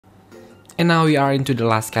And now we are into the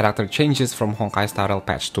last character changes from Honkai Star Rail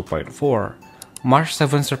patch 2.4. March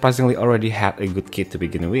 7 surprisingly already had a good kit to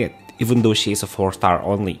begin with, even though she is a 4-star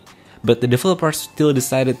only. But the developers still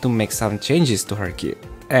decided to make some changes to her kit.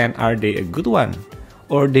 And are they a good one?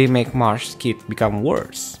 Or they make March's kit become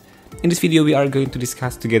worse? In this video we are going to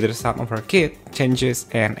discuss together some of her kit, changes,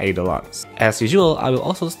 and Eidolons. As usual, I will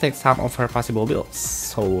also state some of her possible builds,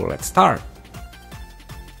 so let's start!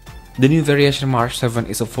 The new variation March 7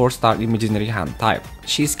 is a 4-star imaginary hand type.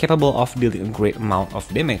 She is capable of dealing a great amount of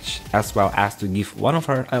damage, as well as to give one of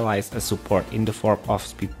her allies a support in the form of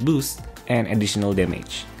speed boost and additional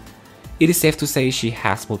damage. It is safe to say she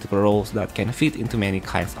has multiple roles that can fit into many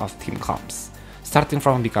kinds of team comps, starting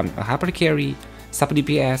from becoming a hyper carry, sub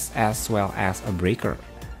DPS, as well as a breaker.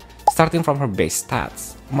 Starting from her base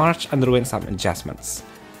stats, March underwent some adjustments.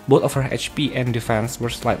 Both of her HP and defense were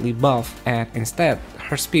slightly buffed, and instead,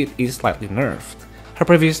 her speed is slightly nerfed. Her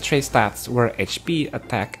previous trait stats were HP,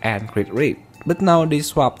 attack, and crit rate, but now they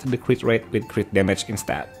swapped the crit rate with crit damage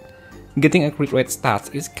instead. Getting a crit rate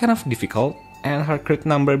stats is kind of difficult, and her crit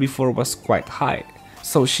number before was quite high,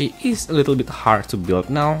 so she is a little bit hard to build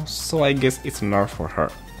now, so I guess it's a nerf for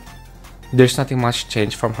her. There's nothing much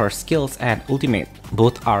change from her skills and ultimate,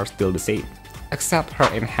 both are still the same, except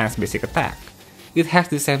her enhanced basic attack. It has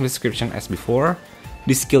the same description as before.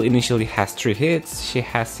 This skill initially has 3 hits, she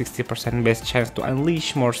has 60% base chance to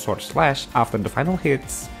unleash more sword slash after the final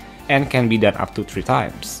hits, and can be done up to 3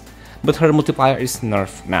 times. But her multiplier is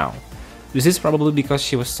nerfed now. This is probably because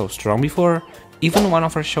she was so strong before. Even one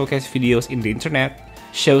of her showcase videos in the internet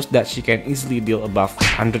shows that she can easily deal above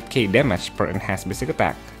 100k damage per enhanced basic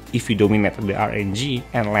attack if you dominate the RNG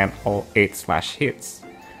and land all 8 slash hits.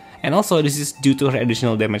 And also this is due to her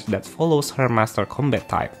additional damage that follows her master combat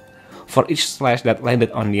type. For each slash that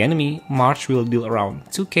landed on the enemy, March will deal around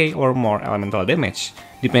 2k or more elemental damage,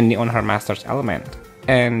 depending on her master's element,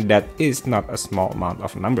 and that is not a small amount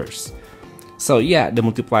of numbers. So yeah, the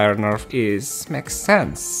multiplier nerf makes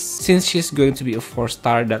sense, since she's going to be a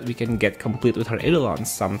 4-star that we can get complete with her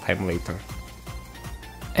Eidolons sometime later.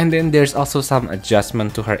 And then there's also some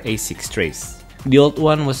adjustment to her A6 trace. The old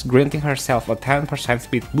one was granting herself a 10%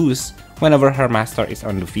 speed boost whenever her master is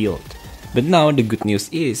on the field. But now the good news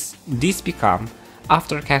is, this become,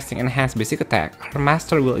 after casting enhanced basic attack, her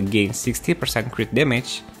master will gain 60% crit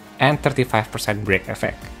damage and 35% break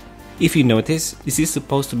effect. If you notice, this is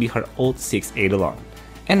supposed to be her old 6 Eidolon,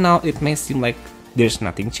 and now it may seem like there's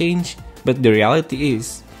nothing changed, but the reality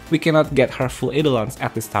is, we cannot get her full Eidolons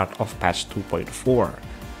at the start of patch 2.4.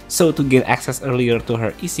 So to get access earlier to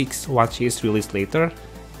her E6 once she is released later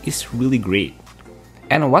is really great.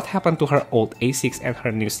 And what happened to her old A6 and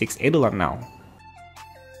her new 6 Eidolon now?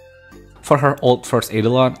 For her old first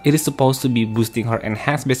Eidolon, it is supposed to be boosting her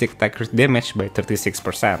enhanced basic attack crit damage by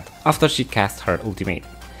 36% after she cast her ultimate.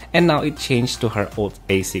 And now it changed to her old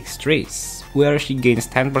A6 trace, where she gains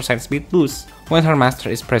 10% speed boost when her master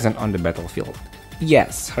is present on the battlefield.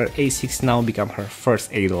 Yes, her A6 now become her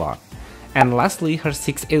first Eidolon. And lastly, her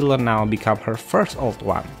 6 Eidolon now become her first old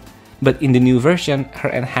one. But in the new version, her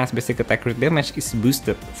enhanced basic attack crit damage is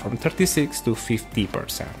boosted from 36 to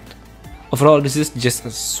 50%. Overall, this is just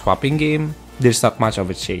a swapping game, there's not much of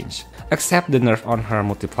a change, except the nerf on her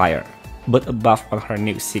multiplier, but a buff on her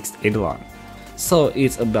new 6th Eidolon. So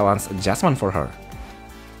it's a balanced adjustment for her.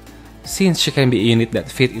 Since she can be a unit that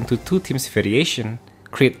fit into 2 teams variation,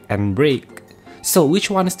 crit and break, so which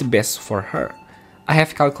one is the best for her? I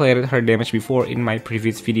have calculated her damage before in my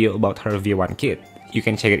previous video about her V1 kit, you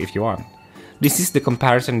can check it if you want. This is the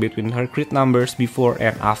comparison between her crit numbers before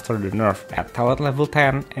and after the nerf at talent level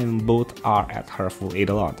 10, and both are at her full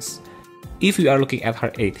Eidolons. If we are looking at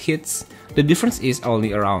her 8 hits, the difference is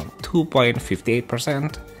only around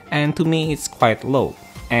 2.58%, and to me it's quite low,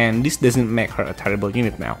 and this doesn't make her a terrible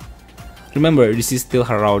unit now. Remember, this is still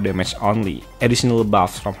her raw damage only, additional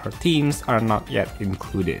buffs from her teams are not yet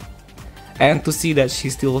included. And to see that she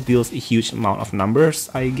still deals a huge amount of numbers,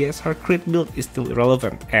 I guess her crit build is still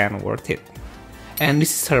irrelevant and worth it. And this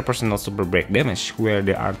is her personal super break damage, where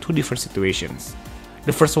there are 2 different situations.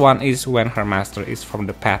 The first one is when her master is from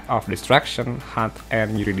the path of distraction, hunt,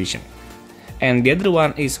 and erudition. And the other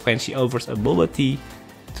one is when she offers a boba tea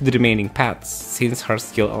to the remaining paths, since her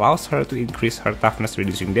skill allows her to increase her toughness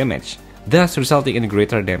reducing damage, thus resulting in a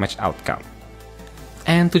greater damage outcome.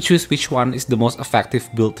 And to choose which one is the most effective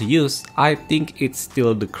build to use, I think it's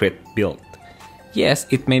still the crit build. Yes,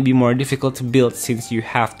 it may be more difficult to build since you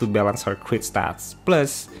have to balance her crit stats,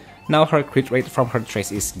 plus, now her crit rate from her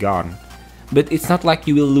trace is gone. But it's not like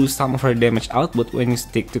you will lose some of her damage output when you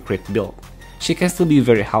stick to crit build. She can still be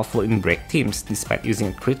very helpful in break teams despite using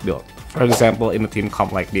a crit build, for example in a team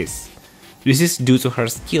comp like this. This is due to her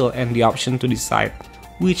skill and the option to decide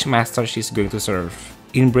which master she's going to serve.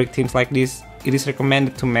 In break teams like this, it is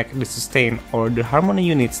recommended to make the sustain or the harmony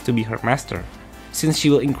units to be her master, since she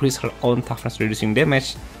will increase her own toughness reducing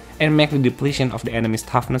damage and make the depletion of the enemy's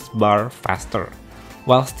toughness bar faster,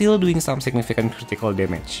 while still doing some significant critical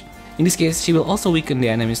damage. In this case, she will also weaken the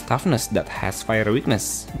enemy's toughness that has fire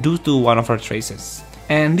weakness due to one of her traces,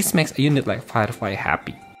 and this makes a unit like Firefly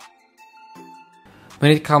happy.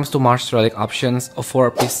 When it comes to Marsh's relic options, a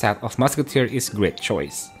 4-piece set of Musketeer is a great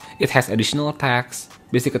choice. It has additional attacks,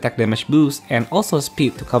 basic attack damage boost, and also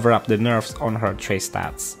speed to cover up the nerfs on her trace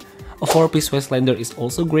stats. A 4-piece Wastelander is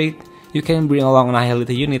also great. You can bring along an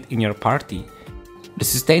Annihilator unit in your party. The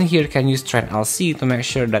sustain here can use Trend LC to make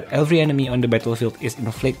sure that every enemy on the battlefield is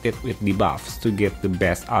inflicted with debuffs to get the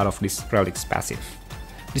best out of this relic's passive.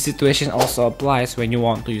 This situation also applies when you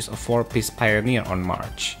want to use a 4-piece Pioneer on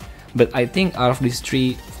March, but I think out of these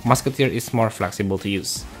 3, Musketeer is more flexible to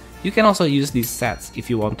use. You can also use these sets if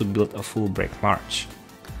you want to build a full break March.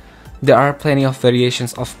 There are plenty of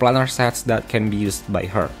variations of Planar sets that can be used by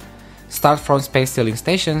her. Start from Space Stealing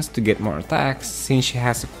Stations to get more attacks since she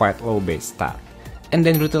has a quite low base stat, and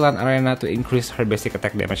then Rutilant Arena to increase her basic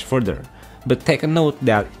attack damage further. But take a note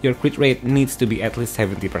that your crit rate needs to be at least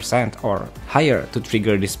 70% or higher to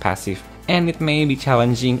trigger this passive, and it may be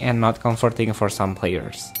challenging and not comforting for some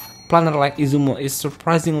players. Planar like Izumo is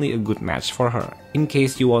surprisingly a good match for her, in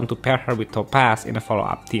case you want to pair her with Topaz in a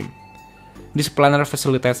follow-up team. This Planar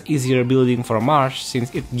facilitates easier building for Marsh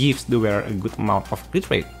since it gives the wearer a good amount of crit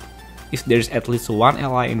rate, if there's at least one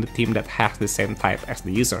ally in the team that has the same type as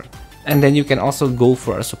the user. And then you can also go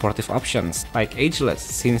for supportive options, like Ageless,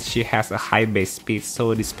 since she has a high base speed,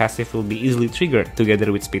 so this passive will be easily triggered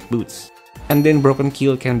together with speed boots. And then Broken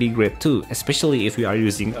Kill can be great too, especially if you are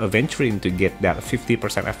using Aventurine to get that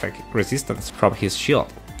 50% effect resistance from his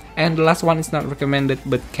shield. And the last one is not recommended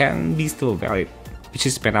but can be still valid, which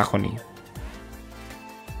is Penacony.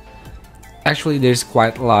 Actually, there's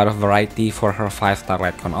quite a lot of variety for her 5-star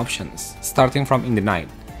Lightcon options, starting from In the Night.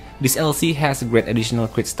 This LC has great additional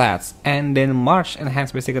crit stats, and then March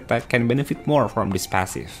Enhanced Basic Attack can benefit more from this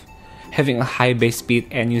passive. Having a high base speed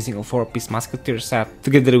and using a 4-piece Musketeer set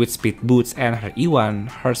together with speed boots and her E1,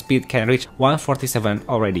 her speed can reach 147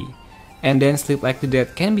 already. And then Sleep Like the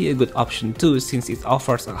Dead can be a good option too since it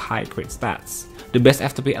offers a high crit stats. The best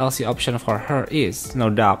FTP LC option for her is, no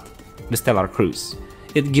doubt, the Stellar Cruise.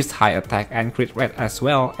 It gives high attack and crit rate as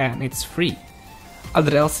well, and it's free.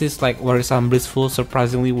 Other LCs like Worrisome Blissful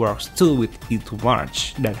surprisingly works too with E2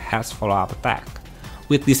 March that has follow-up attack.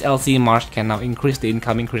 With this LC, March can now increase the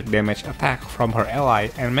incoming crit damage attack from her ally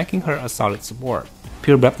and making her a solid support.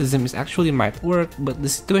 Pure Baptism is actually might work, but the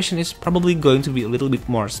situation is probably going to be a little bit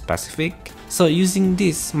more specific, so using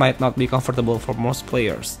this might not be comfortable for most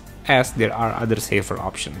players, as there are other safer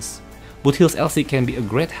options. Boothill's LC can be a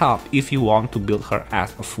great help if you want to build her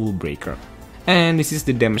as a full breaker. And this is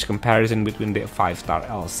the damage comparison between the 5-star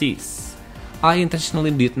LCs. I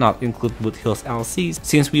intentionally did not include Boothill's LCs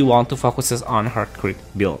since we want to focus on her crit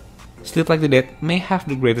build. Sleep Like the Dead may have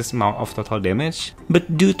the greatest amount of total damage,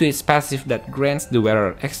 but due to its passive that grants the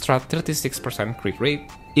wearer extra 36% crit rate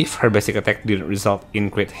if her basic attack didn't result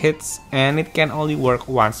in crit hits, and it can only work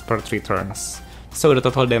once per 3 turns. So the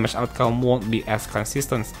total damage outcome won't be as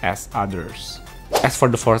consistent as others. As for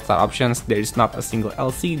the 4-star options, there is not a single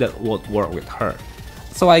LC that won't work with her,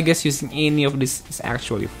 so I guess using any of this is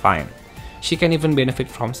actually fine. She can even benefit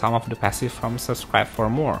from some of the passive from Subscribe for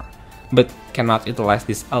More, but cannot utilize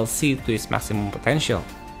this LC to its maximum potential,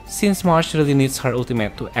 since March really needs her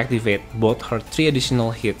ultimate to activate both her 3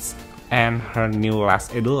 additional hits and her new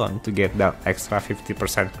last Eidolon to get that extra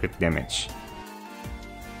 50% crit damage.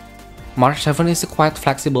 March 7 is a quite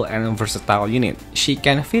flexible and versatile unit. She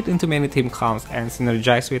can fit into many team comps and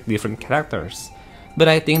synergize with different characters, but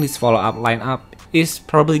I think this follow-up lineup is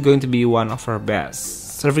probably going to be one of her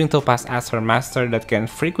best. Serving Topaz as her master that can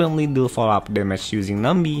frequently deal follow-up damage using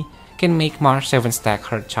Numbi can make March 7 stack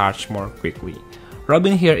her charge more quickly.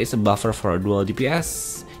 Robin here is a buffer for a dual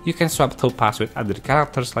DPS. You can swap Topaz with other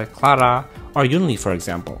characters like Clara or Yunli for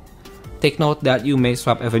example. Take note that you may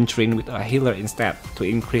swap Aventurine with a healer instead to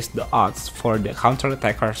increase the odds for the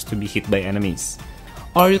counter-attackers to be hit by enemies.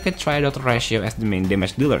 Or you can try Dr. Ratio as the main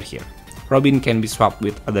damage dealer here. Robin can be swapped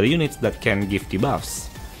with other units that can give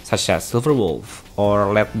debuffs, such as Silverwolf,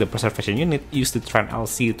 or let the Preservation unit use the Trend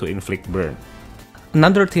LC to inflict burn.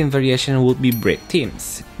 Another team variation would be break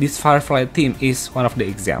teams. This Firefly team is one of the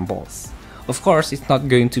examples. Of course, it's not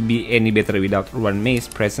going to be any better without Ruan Mei's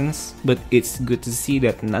presence, but it's good to see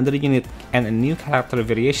that another unit and a new character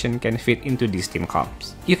variation can fit into these team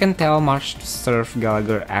comps. You can tell March to serve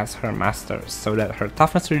Gallagher as her master, so that her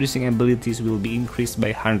toughness reducing abilities will be increased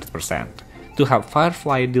by 100%, to help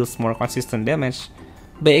Firefly deals more consistent damage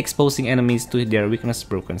by exposing enemies to their weakness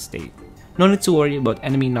broken state. No need to worry about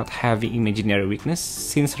enemy not having imaginary weakness,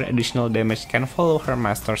 since her additional damage can follow her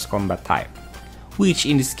master's combat type, which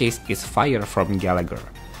in this case is fire from Gallagher,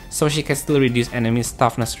 so she can still reduce enemies'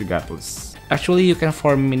 toughness regardless. Actually, you can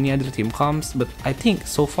form many other team comps, but I think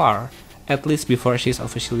so far, at least before she is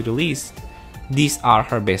officially released, these are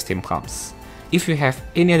her best team comps. If you have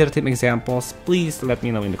any other team examples, please let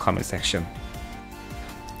me know in the comment section.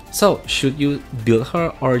 So, should you build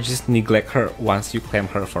her or just neglect her once you claim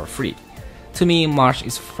her for free? To me, March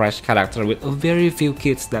is a fresh character with very few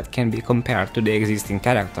kits that can be compared to the existing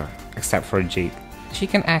character, except for Jade. She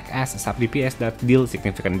can act as a sub DPS that deals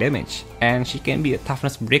significant damage, and she can be a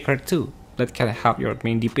toughness breaker too, that can help your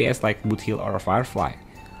main DPS like Bootheel or Firefly,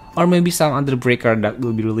 or maybe some other breaker that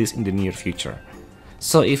will be released in the near future.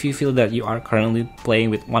 So if you feel that you are currently playing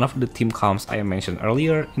with one of the team comps I mentioned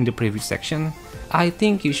earlier in the previous section, I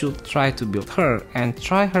think you should try to build her and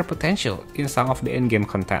try her potential in some of the endgame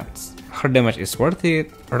contents. Her damage is worth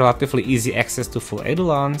it, relatively easy access to full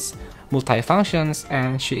Eidolons, multi-functions,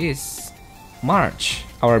 and she is March,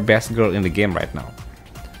 our best girl in the game right now.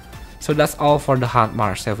 So that's all for the Hunt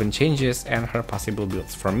March 7 changes and her possible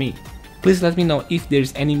builds for me. Please let me know if there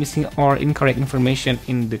is any missing or incorrect information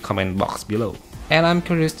in the comment box below. And I'm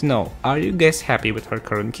curious to know, are you guys happy with her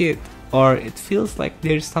current kit, or it feels like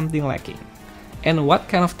there's something lacking? And what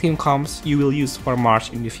kind of team comps you will use for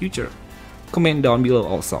March in the future? Comment down below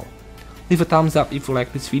also. Leave a thumbs up if you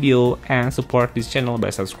like this video and support this channel by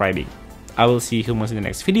subscribing. I will see you in the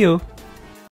next video.